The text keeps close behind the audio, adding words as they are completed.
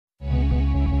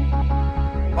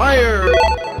Fire!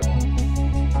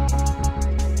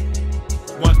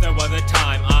 Once there was a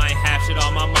time, I ain't have shit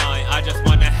on my mind. I just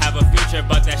wanna have a future,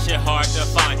 but that shit hard to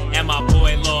find. And my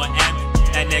boy Lil M,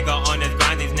 that nigga on his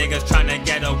grind. These niggas tryna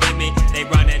get a with me, they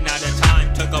running out of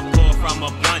time. Took a pull from a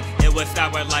blunt, it was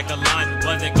sour like a lime.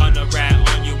 Wasn't gonna rat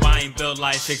on you, I ain't built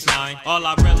like 6'9". All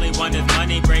I really want is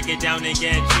money, break it down and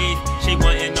get cheese. She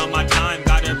wantin' on my time,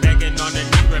 got her begging on her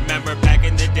knees. Remember back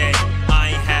in the day,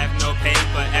 I ain't have no pay,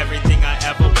 but everything I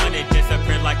ever wanted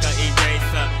disappeared like a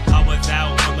eraser. I was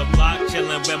out on the block,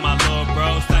 chillin' with my little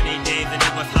bro. Sunny days and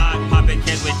it was hot, poppin'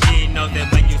 kids with G. Knows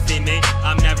that when you see me,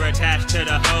 I'm never attached to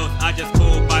the host. I just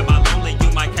cool by my lonely, you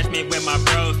might catch me with my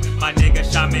bros. My nigga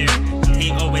Shamir,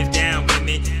 he always down with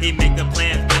me. He make the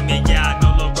plans with me, yeah, I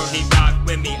know Lil Bro, he rock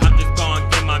with me. I'm just gon'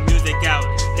 get my music out,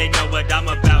 they know what I'm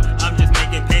about. I'm just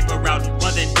making paper routes,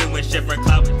 wasn't doing shit for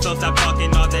clout. So stop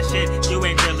talking all that shit, you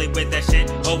ain't really with that shit.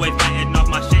 Always fighting